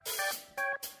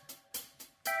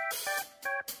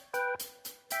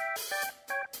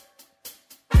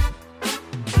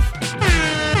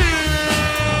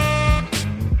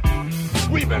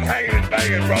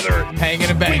banging, brother. Hanging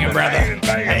and banging, brother.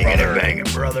 Hanging and banging,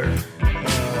 brother.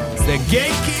 It's the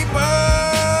Gatekeepers!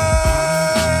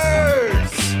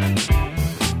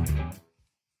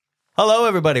 Hello,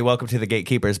 everybody. Welcome to the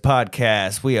Gatekeepers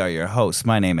podcast. We are your hosts.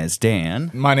 My name is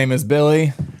Dan. My name is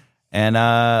Billy. And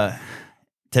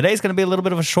today's going to be a little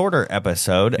bit of a shorter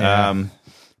episode. Yeah.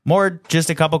 More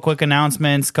just a couple quick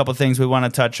announcements, couple things we want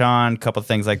to touch on, couple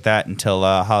things like that until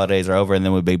holidays are over, and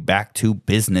then we'll be back to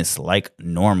business like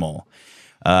normal.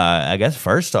 I guess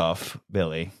first off,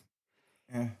 Billy,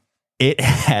 it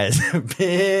has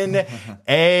been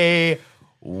a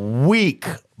week,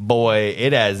 boy.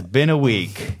 It has been a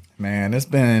week. Man, it's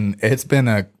been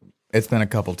a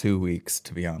couple 2 weeks,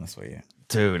 to be honest with you.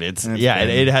 Dude,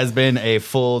 it has been a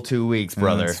full 2 weeks,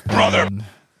 brother. It's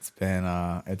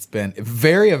been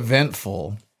very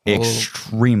eventful.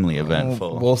 Extremely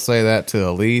eventful. We'll say that to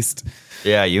the least.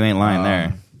 Yeah, you ain't lying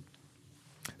there.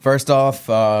 First off,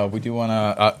 we do want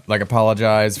to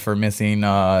apologize for missing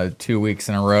 2 weeks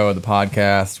in a row of the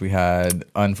podcast. We had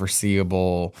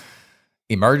unforeseeable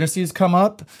emergencies come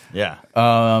up. Yeah.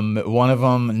 One of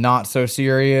them not so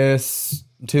serious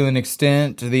to an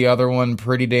extent. The other one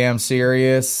pretty damn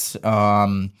serious.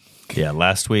 Yeah,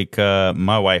 last week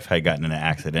my wife had gotten in an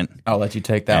accident. I'll let you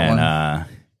take that one.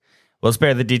 We'll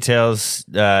spare the details.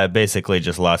 Basically,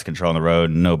 just lost control on the road.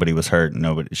 Nobody was hurt.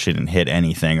 She didn't hit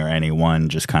anything or anyone.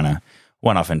 Just kind of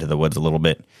went off into the woods a little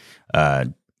bit.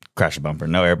 Crashed a bumper.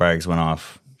 No airbags went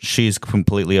off. She's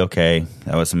completely okay.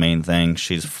 That was the main thing.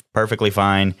 She's perfectly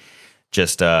fine.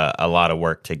 Just a lot of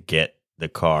work to get the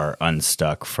car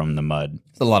unstuck from the mud.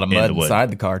 There's a lot of mud inside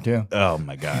the car, too. Oh,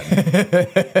 my God.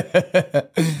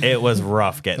 It was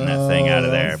rough getting that thing out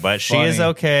of there. But she is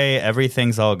okay.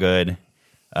 Everything's all good.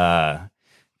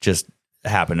 Just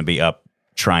happened to be up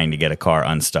trying to get a car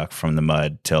unstuck from the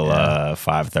mud till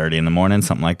 5:30 in the morning,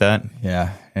 something like that.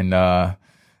 Yeah. And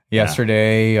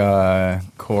yesterday,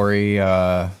 Corey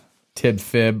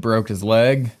Tib-Fib broke his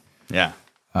leg. Yeah.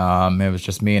 It was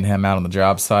just me and him out on the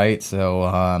job site. So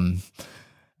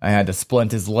I had to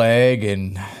splint his leg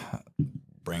and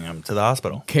bring him to the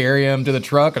hospital. Carry him to the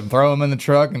truck and throw him in the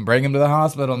truck and bring him to the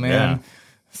hospital, man. Yeah.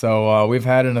 So we've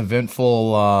had an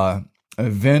eventful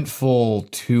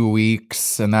 2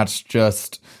 weeks, and that's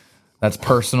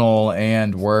personal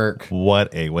and work.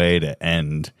 What a way to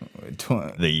end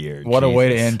the year. What Jesus. A way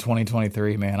to end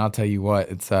 2023, man. I'll tell you what,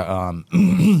 it's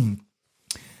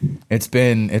it's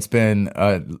been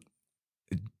a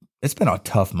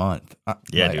tough month.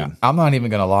 Dude. I'm not even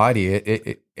gonna lie to you.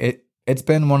 It's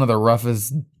been one of the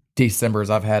roughest Decembers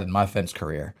I've had in my fence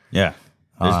career. Yeah,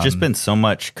 there's just been so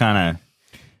much kind of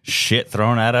shit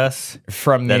thrown at us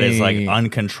that is like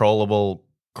uncontrollable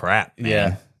crap,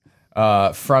 man.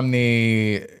 Yeah. From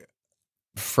the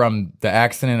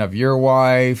accident of your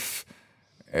wife,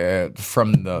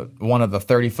 from one of the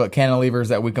 30-foot cantilevers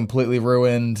that we completely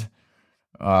ruined,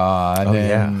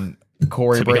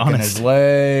 Corey breaking his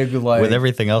leg. With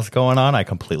everything else going on, I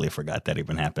completely forgot that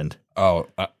even happened. Oh,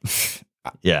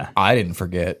 yeah. I didn't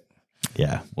forget.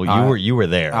 Yeah. Well, you were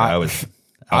there.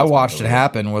 I watched it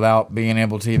happen without being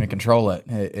able to even control it.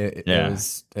 It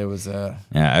was. Yeah,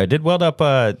 I did weld up 2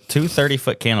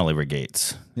 30-foot cantilever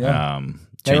gates. Yeah.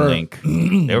 Chain link.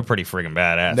 They were pretty freaking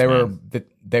badass.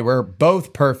 They were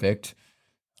both perfect.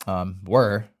 One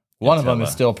of them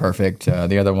is still perfect.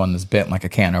 The other one is bent like a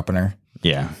can opener.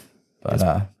 Yeah.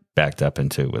 But backed up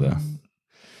into it with a.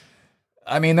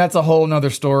 I mean, that's a whole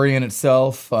nother story in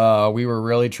itself. We were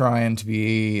really trying to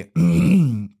be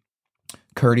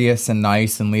courteous and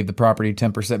nice and leave the property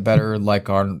 10% better, like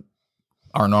our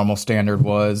normal standard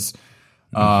was.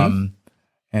 And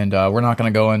we're not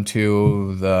going to go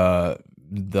into the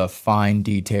fine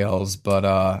details, but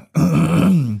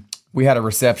we had a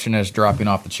receptionist dropping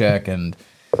off the check, and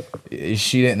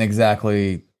she didn't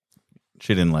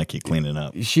like you cleaning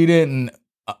up. She didn't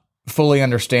fully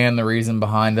understand the reason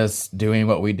behind us doing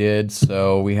what we did,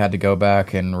 so we had to go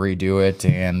back and redo it.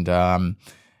 And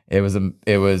it was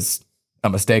a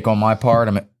mistake on my part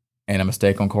and a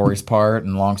mistake on Corey's part.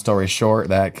 And long story short,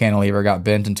 that cantilever got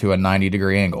bent into a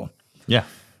 90-degree angle. Yeah,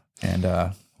 and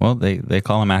well, they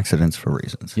call them accidents for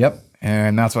reasons. Yep,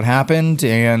 and that's what happened.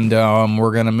 And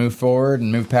we're gonna move forward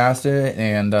and move past it.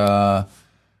 And I'm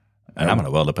going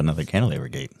to weld up another cantilever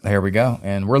gate. There we go.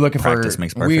 And we're looking Practice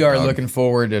makes perfect, we are looking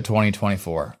forward to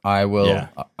 2024. I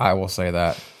will say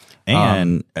that.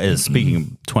 And speaking of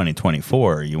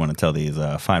 2024, you want to tell these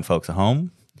fine folks at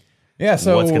home Yeah,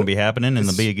 so what's going to be happening in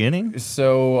the beginning?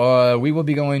 So we will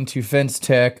be going to Fence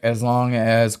Tech as long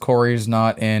as Corey's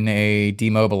not in a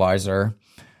demobilizer,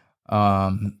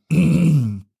 and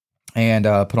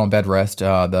put on bed rest.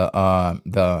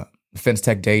 The Fence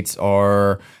Tech dates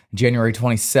are January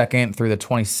 22nd through the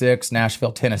 26th,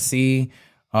 Nashville, Tennessee.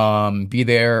 Be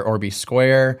there or be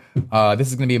square. This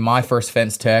is going to be my first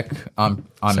Fence Tech. I'm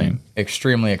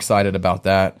extremely excited about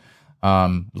that.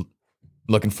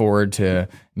 Looking forward to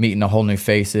meeting a whole new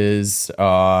faces.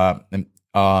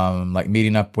 Like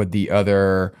meeting up with the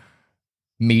other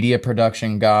media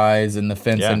production guys in the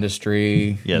fence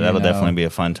industry. Yeah, that'll definitely be a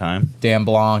fun time. Dan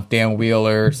Blanc, Dan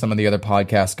Wheeler, some of the other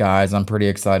podcast guys. I'm pretty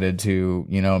excited to,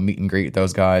 meet and greet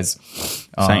those guys.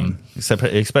 Same.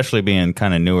 Especially being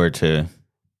kind of newer to,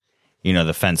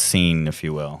 the fence scene, if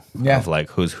you will. Yeah. Of like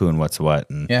who's who and what's what.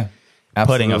 And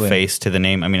absolutely. putting a face to the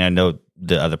name. I mean, I know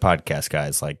the other podcast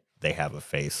guys, like, they have a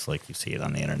face, like you see it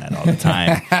on the internet all the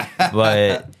time.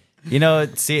 But,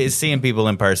 seeing people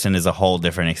in person is a whole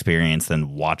different experience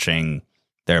than watching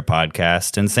their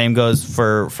podcast. And same goes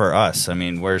for us. I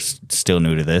mean, we're still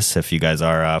new to this. If you guys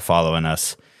are following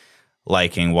us,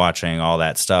 liking, watching, all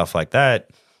that stuff like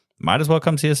that, might as well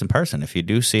come see us in person. If you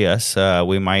do see us,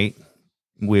 we might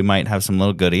have some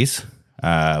little goodies.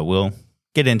 We'll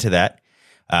get into that.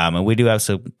 And we do have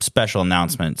some special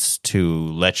announcements to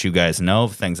let you guys know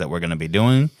of things that we're going to be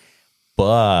doing.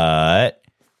 But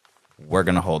we're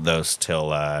going to hold those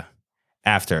till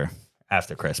after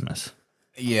Christmas.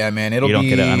 Yeah, man. You don't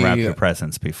get to unwrap your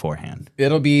presents beforehand.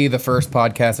 It'll be the first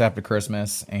podcast after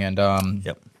Christmas. And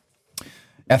yep.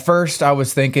 At first, I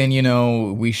was thinking,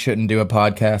 we shouldn't do a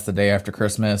podcast the day after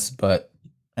Christmas. But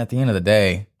at the end of the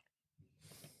day,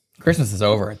 Christmas is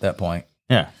over at that point.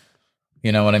 Yeah.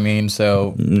 You know what I mean?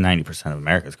 So 90% of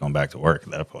America's going back to work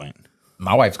at that point.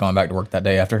 My wife's going back to work that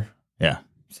day after. Yeah.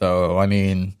 So, I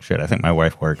mean... Shit, I think my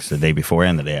wife works the day before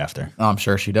and the day after. I'm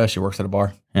sure she does. She works at a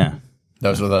bar. Yeah.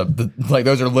 Those are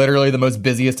those are literally the most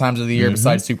busiest times of the year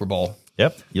besides Super Bowl.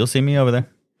 Yep. You'll see me over there.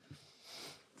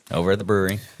 Over at the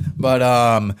brewery. But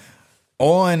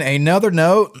on another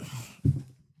note,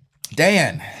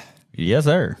 Dan. Yes,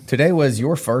 sir. Today was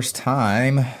your first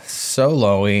time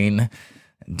soloing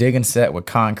dig and set with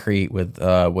concrete with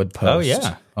wood post.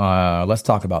 Oh, yeah. Let's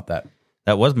talk about that.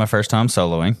 That was my first time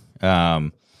soloing.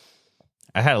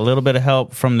 I had a little bit of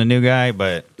help from the new guy,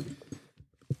 but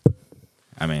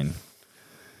I mean,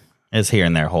 it's here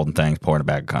and there holding things, pouring a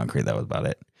bag of concrete. That was about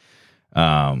it.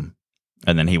 And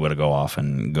then he would go off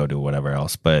and go do whatever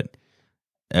else. But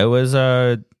it was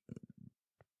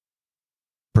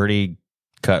pretty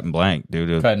cut and blank,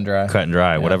 dude. Cut and dry. Cut and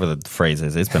dry, whatever the phrase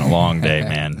is. It's been a long day,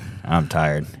 man. I'm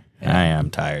tired. Yeah. I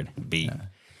am tired. Beat.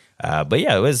 Yeah. But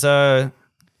yeah, it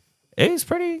was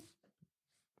pretty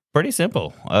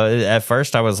simple. At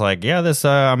first, I was like, yeah, this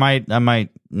I might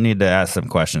need to ask some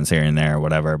questions here and there or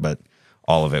whatever. But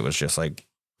all of it was just like,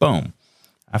 boom.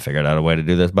 I figured out a way to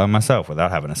do this by myself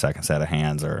without having a second set of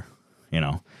hands or,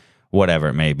 whatever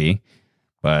it may be.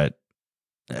 But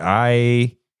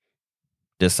I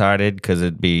decided, because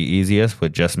it'd be easiest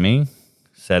with just me,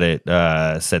 set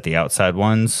the outside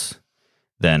ones,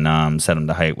 then set them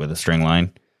to height with a string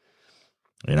line.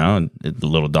 A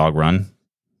little dog run.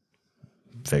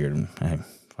 Figured, hey,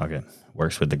 fuck it.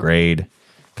 Works with the grade,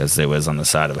 because it was on the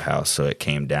side of the house, so it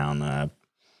came down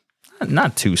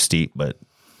not too steep, but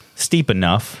steep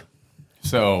enough.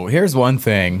 So here's one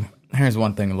thing. A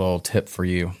little tip for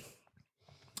you.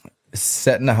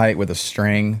 Setting the height with a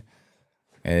string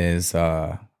is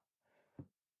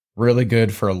really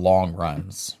good for long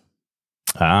runs.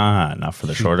 Not for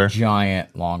the shorter?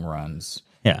 Giant long runs.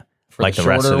 Yeah. For like the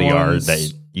rest of the yard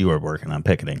that you were working on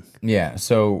picketing. Yeah.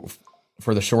 So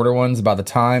for the shorter ones, by the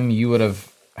time you would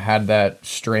have had that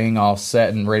string all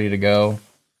set and ready to go,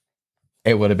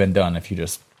 it would have been done if you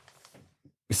just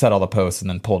set all the posts and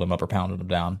then pulled them up or pounded them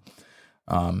down.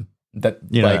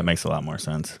 That makes a lot more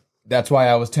sense. That's why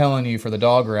I was telling you for the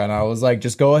dog run, I was like,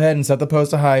 just go ahead and set the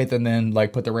post to height and then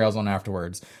put the rails on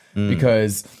afterwards.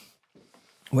 Because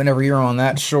whenever you're on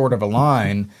that short of a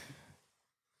line,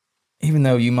 even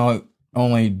though you might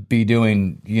only be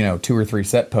doing, 2 or 3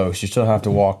 set posts, you still have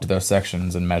to walk to those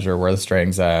sections and measure where the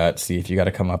string's at, see if you got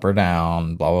to come up or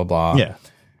down, blah, blah, blah. Yeah.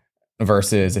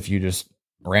 Versus if you just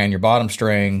ran your bottom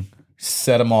string,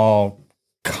 set them all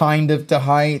kind of to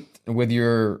height with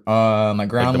your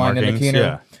ground line indicator.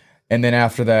 Yeah. And then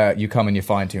after that, you come and you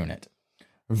fine tune it.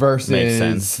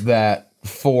 Versus that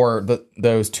for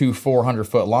those 2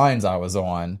 400-foot lines I was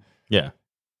on. Yeah.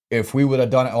 If we would have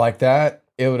done it like that,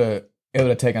 it would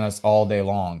have taken us all day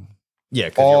long. Yeah,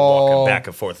 because you're walking back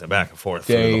and forth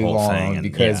through the whole thing.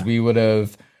 Because we would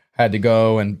have had to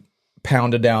go and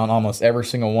pounded down almost every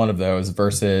single one of those,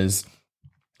 versus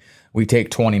we take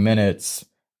 20 minutes,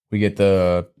 we get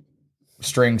the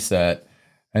string set,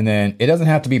 And then it doesn't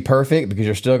have to be perfect because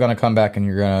you're still going to come back and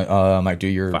you're going to like do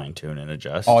your Fine tune and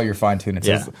adjust. all your fine tuning.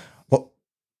 Yeah. Well,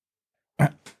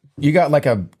 you got like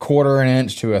a 1/4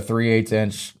 inch to a 3/8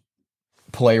 inch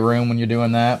playroom when you're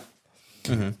doing that.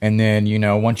 Mm-hmm. And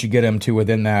then, once you get them to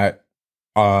within that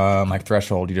like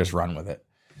threshold, you just run with it.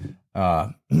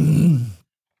 But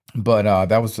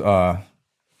that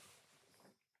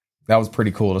was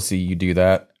pretty cool to see you do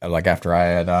that. Like after I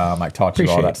had like taught you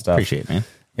all that stuff. Appreciate it, man.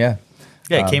 Yeah.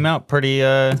 Yeah, it came out pretty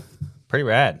rad.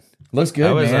 Looks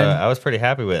good, man. I was pretty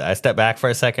happy with it. I stepped back for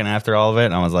a second after all of it,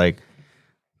 and I was like,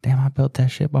 damn, I built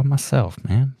that shit by myself,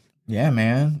 man. Yeah,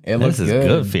 man. It looks good. This is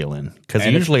good feeling. Because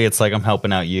usually it's like I'm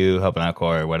helping out you, helping out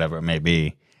Corey, whatever it may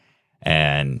be.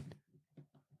 And,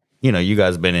 you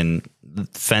guys have been in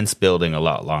fence building a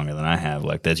lot longer than I have.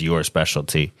 Like, that's your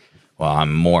specialty. Well,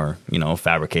 I'm more,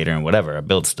 fabricator and whatever. I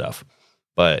build stuff.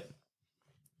 But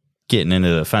getting into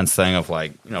the fence thing of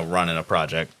like, running a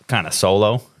project kind of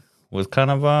solo was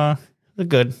kind of a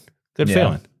good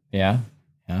feeling. Yeah.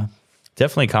 Yeah.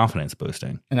 Definitely confidence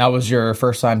boosting. And that was your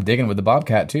first time digging with the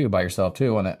Bobcat too, by yourself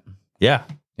too, wasn't it? Yeah.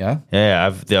 Yeah. Yeah.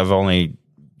 I've only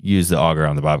used the auger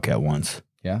on the Bobcat once.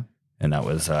 Yeah. And that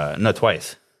was,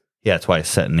 twice. Yeah, twice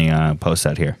setting the post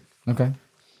out here. Okay.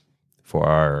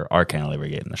 For our cantilever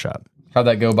gate in the shop. How'd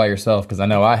that go by yourself? Because I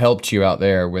know I helped you out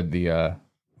there with the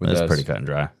It's pretty cut and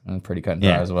dry. Pretty cut and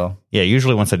dry as well. Yeah,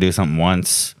 usually once I do something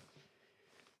once,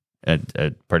 I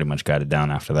pretty much got it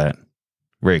down after that.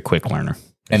 Very quick learner.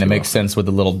 And it makes sense with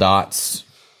the little dots.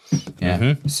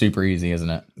 Yeah, super easy, isn't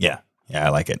it? Yeah, I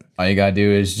like it. All you gotta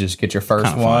do is just get your first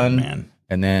Kinda one, fun, man.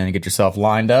 and then get yourself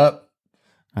lined up,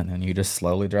 and then you just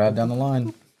slowly drive down the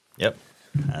line. Yep,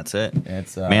 that's it.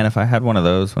 It's man, if I had one of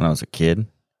those when I was a kid,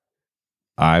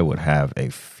 I would have a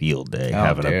field day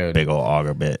having a big old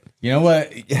auger bit. You know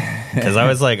what? Because I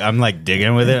was like, I'm like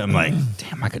digging with it. I'm like,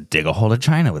 damn, I could dig a hole of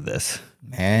China with this.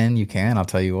 Man, you can. I'll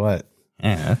tell you what.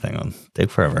 Yeah, that thing will dig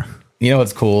forever. You know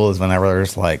what's cool is whenever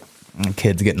there's like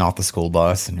kids getting off the school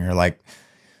bus and you're like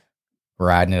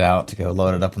riding it out to go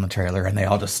load it up on the trailer and they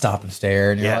all just stop and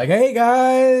stare and you're like, hey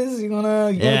guys, you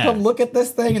wanna come look at this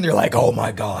thing? And they're like, oh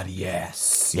my God,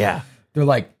 yes. Yeah. They're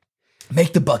like,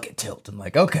 make the bucket tilt. I'm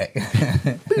like, okay.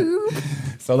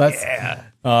 So that's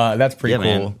pretty cool.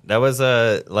 Man. That was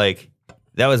that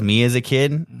was me as a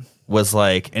kid. Was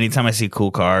like anytime I see cool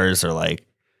cars or like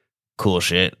cool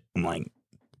shit, I'm like,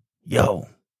 yo,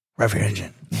 rev your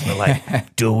engine. Or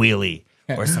like do a wheelie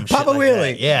or some shit. Pop a like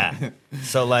wheelie. That. Yeah.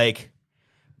 So like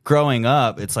growing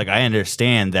up, it's like I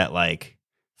understand that like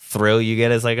thrill you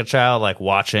get as like a child, like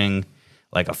watching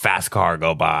like a fast car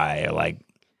go by, or like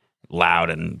loud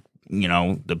and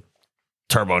the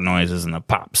turbo noises and the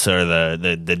pops, or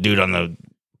the dude on the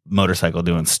motorcycle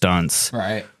doing stunts,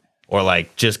 Right. or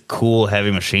like just cool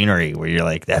heavy machinery where you're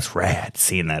like, that's rad,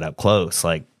 seeing that up close,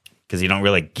 like because you don't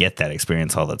really get that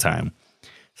experience all the time.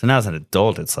 So now as an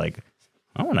adult, it's like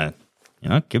I want to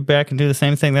get back and do the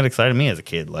same thing that excited me as a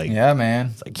kid. Like, yeah,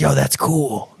 man. it's like, yo, that's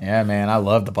cool. Yeah, man. I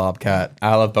love the Bobcat.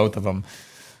 I love both of them.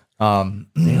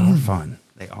 They are fun.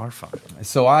 They are fun.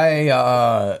 So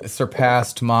I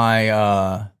surpassed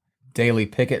my daily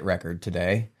picket record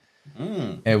today.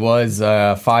 It was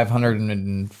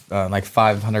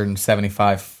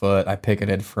 575 foot. I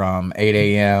picketed from 8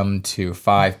 a.m. to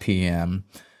 5 p.m.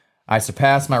 I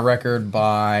surpassed my record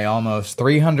by almost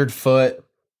 300 foot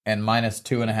and minus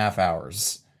 2.5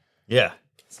 hours. Yeah.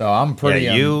 So I'm pretty.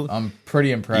 Yeah, I'm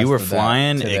pretty impressed. You were with that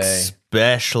flying, today.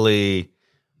 especially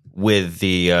with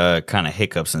the kind of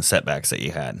hiccups and setbacks that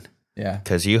you had. Yeah.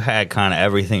 Because you had kind of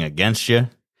everything against you.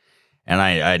 And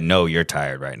I know you're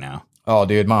tired right now. Oh,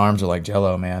 dude, my arms are like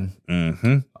Jello, man.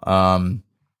 Mm-hmm.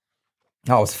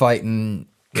 I was fighting.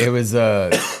 It was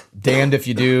a damned if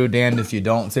you do, damned if you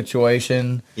don't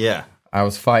situation. Yeah. I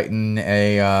was fighting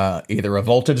either a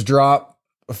voltage drop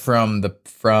from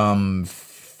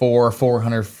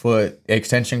 400 foot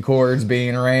extension cords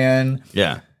being ran.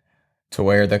 Yeah. To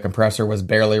where the compressor was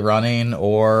barely running,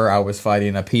 or I was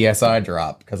fighting a PSI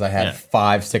drop because I had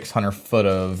 500-600 foot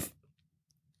of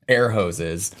air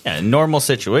hoses. Yeah, in normal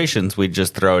situations, we'd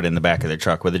just throw it in the back of the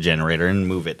truck with a generator and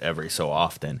move it every so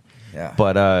often. Yeah.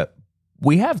 But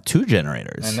we have 2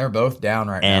 generators. And they're both down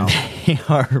right and now. they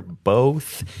are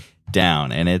both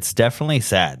down. And it's definitely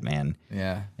sad, man.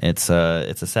 Yeah. It's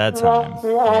a sad time.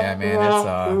 Yeah, man.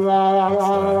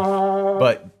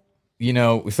 But,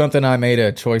 something I made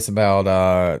a choice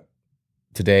about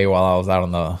today while I was out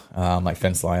on the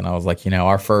fence line, I was like,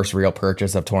 our first real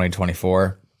purchase of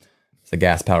 2024 is a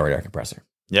gas powered air compressor.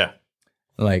 Yeah.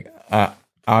 Like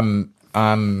I'm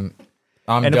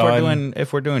I'm and done.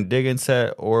 if we're doing dig and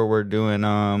set or we're doing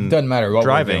Doesn't matter what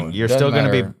driving, we're doing. you're Doesn't still going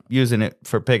to be matter. using it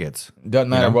for pickets. Doesn't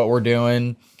matter what we're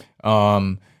doing.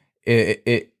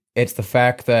 It's the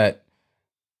fact that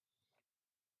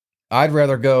I'd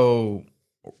rather go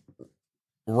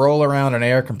roll around an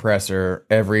air compressor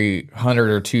every 100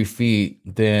 or 2 feet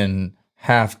than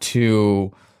have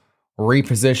to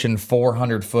reposition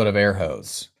 400 foot of air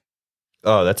hose.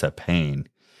 Oh, that's a pain.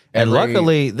 And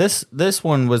luckily, this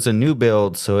one was a new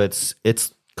build, so it's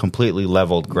completely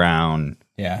leveled ground.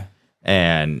 Yeah.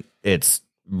 And it's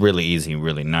really easy,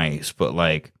 really nice. But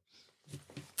like,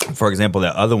 for example,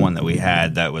 that other one that we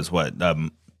had that was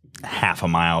half a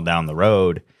mile down the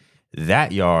road,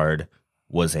 that yard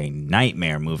was a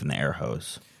nightmare moving the air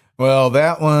hose. Well,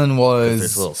 that one was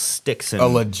there's little sticks in a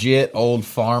legit old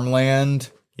farmland.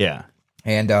 Yeah.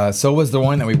 And so was the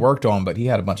one that we worked on, but he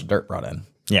had a bunch of dirt brought in.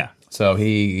 Yeah. So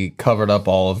he covered up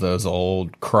all of those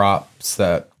old crops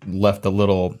that left the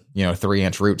little,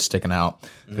 3-inch roots sticking out.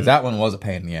 Because that one was a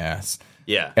pain in the ass.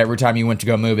 Yeah. Every time you went to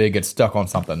go move it gets stuck on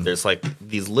something. There's like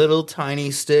these little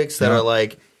tiny sticks that are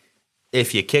like,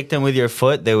 if you kicked them with your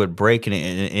foot, they would break in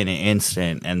an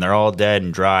instant. And they're all dead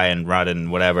and dry and rotted and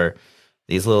whatever.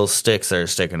 These little sticks that are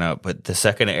sticking up. But the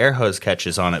second an air hose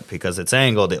catches on it, because it's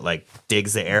angled, it like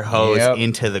digs the air hose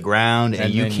into the ground.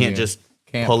 And you can't just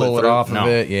pull it off of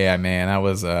it. Yeah, man. That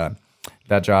was that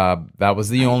job. That was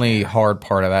the only hard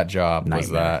part of that job was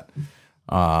that.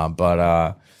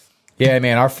 Yeah,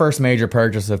 man, our first major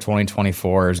purchase of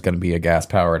 2024 is going to be a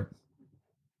gas-powered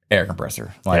air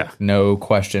compressor. No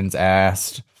questions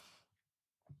asked.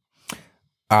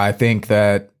 I think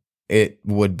that it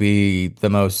would be the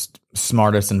most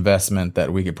smartest investment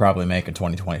that we could probably make in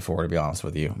 2024, to be honest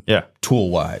with you. Yeah.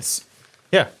 Tool-wise.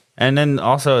 Yeah. And then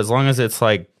also, as long as it's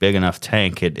like big enough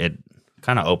tank, it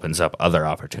kind of opens up other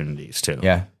opportunities too.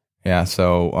 Yeah. Yeah.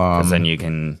 So, because then you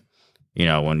can,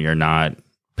 when you're not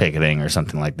picketing or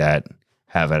something like that,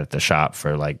 have it at the shop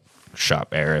for like shop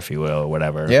air, if you will, or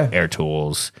whatever. Yeah. Air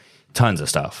tools, tons of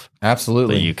stuff.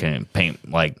 Absolutely. That you can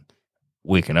paint, like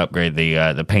we can upgrade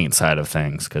the paint side of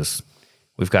things because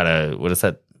we've got what is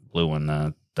that blue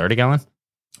one, 30 gallon?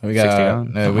 We got 60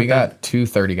 gallon? no, we got 2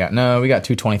 30-gallon. No, we got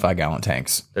 2 25-gallon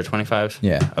tanks. They're 25s?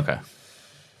 Yeah. Okay. I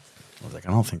was like,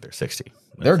 I don't think they're 60.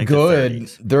 They're good.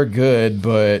 They're good,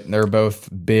 but they're both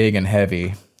big and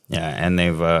heavy. Yeah, and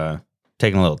they've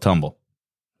taken a little tumble.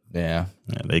 Yeah.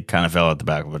 They kind of fell out the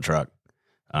back of a truck.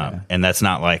 And that's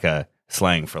not like a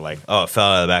slang for like, oh, it fell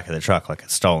out of the back of the truck like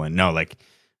it's stolen. No, like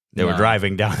they were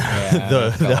driving down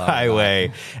the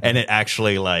highway and it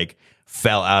actually like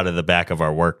fell out of the back of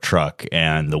our work truck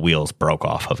and the wheels broke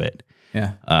off of it.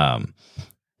 Yeah.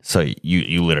 So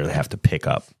you literally have to pick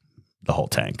up the whole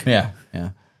tank. Yeah. Yeah.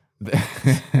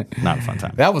 Not a fun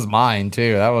time. That was mine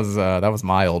too. That was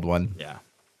my old one. Yeah.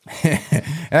 It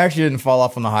actually didn't fall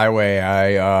off on the highway.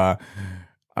 I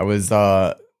was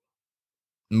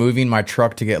moving my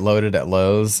truck to get loaded at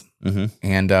Lowe's,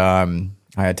 and I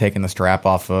had taken the strap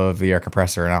off of the air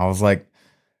compressor, and I was like,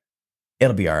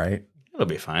 "It'll be all right. It'll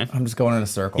be fine. I'm just going in a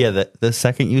circle." Yeah. The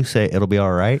second you say it'll be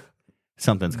all right,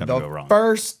 something's gonna go wrong.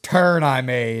 First turn I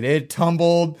made, it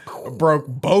tumbled, broke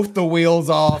both the wheels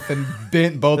off, and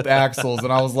bent both axles,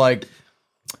 and I was like,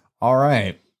 "All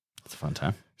right." It's a fun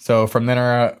time. So from then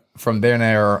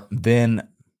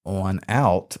on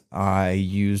out, I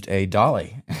used a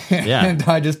dolly. Yeah. And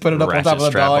I just put it up on top of the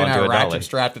dolly and I ratchet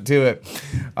strapped it to it.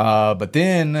 But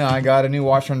then I got a new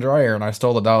washer and dryer and I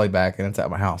stole the dolly back and it's at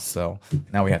my house. So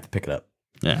now we have to pick it up.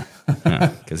 Yeah.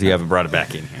 Because you haven't brought it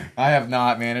back in here. I have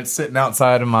not, man. It's sitting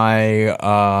outside of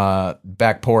my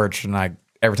back porch and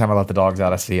every time I let the dogs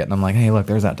out, I see it and I'm like, hey, look,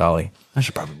 there's that dolly. I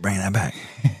should probably bring that back.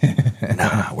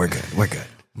 Nah, we're good. We're good.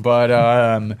 But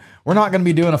we're not going to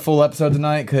be doing a full episode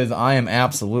tonight because I am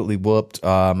absolutely whooped.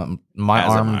 My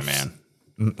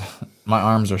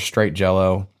arms are straight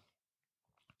jello.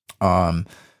 Like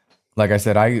I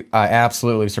said, I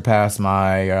absolutely surpassed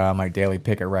my my daily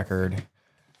picket record.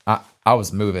 I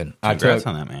was moving. Congrats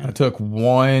on that, man. I took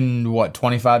one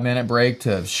 25-minute break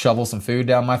to shovel some food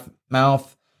down my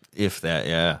mouth. If that,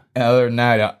 yeah. And other than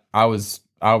that, I was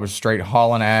straight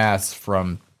hauling ass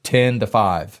from 10 to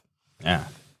 5. Yeah.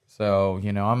 So,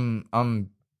 I'm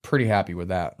pretty happy with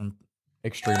that. I'm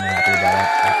extremely happy with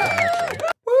that, actually.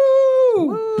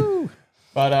 Woo!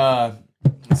 But,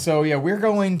 so, yeah, we're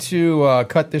going to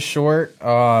cut this short.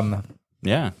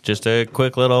 Yeah, just a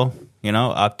quick little,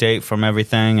 update from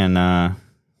everything and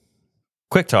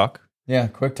quick talk. Yeah,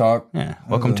 quick talk. Yeah,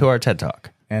 welcome to our TED Talk.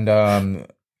 And,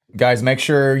 guys, make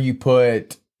sure you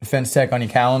put Fence Tech on your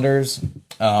calendars.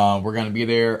 We're going to be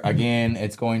there again.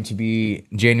 It's going to be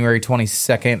January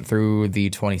 22nd through the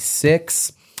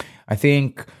 26th. I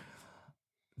think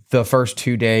the first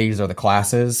 2 days are the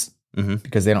classes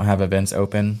because they don't have events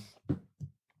open.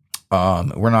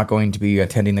 We're not going to be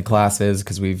attending the classes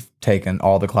because we've taken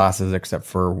all the classes except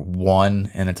for one,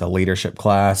 and it's a leadership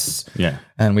class. Yeah.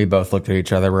 And we both looked at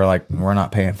each other. We're like, we're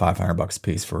not paying $500 a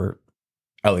piece for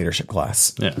a leadership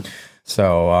class. Yeah.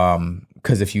 So,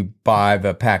 because if you buy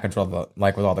the package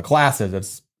with all the classes,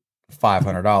 it's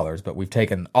 $500. But we've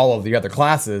taken all of the other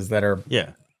classes that are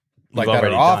that are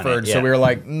offered. So we were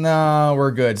like, no,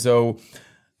 we're good. So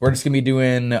we're just going to be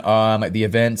doing the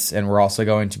events, and we're also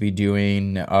going to be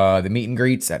doing the meet and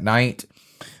greets at night.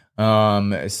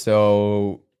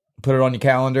 So put it on your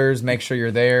calendars. Make sure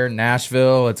you're there.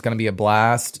 Nashville, it's going to be a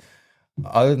blast.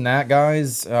 Other than that,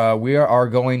 guys, we are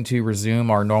going to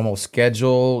resume our normal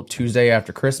schedule Tuesday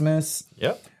after Christmas.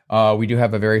 Yep. We do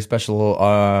have a very special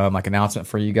announcement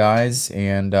for you guys,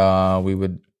 and we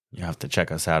would You have to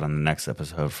check us out on the next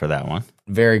episode for that one.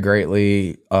 very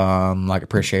greatly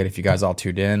appreciate if you guys all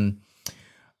tuned in.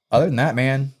 Other than that,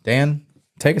 man, Dan,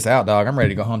 take us out, dog. I'm ready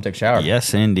to go home, take a shower.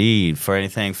 Yes, indeed. For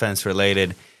anything fence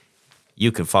related,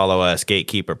 you can follow us,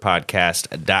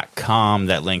 gatekeeperpodcast.com.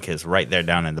 That link is right there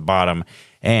down in the bottom.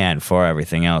 And for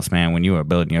everything else, man, when you are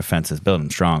building your fences, build them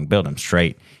strong, build them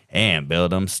straight, and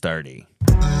build them sturdy.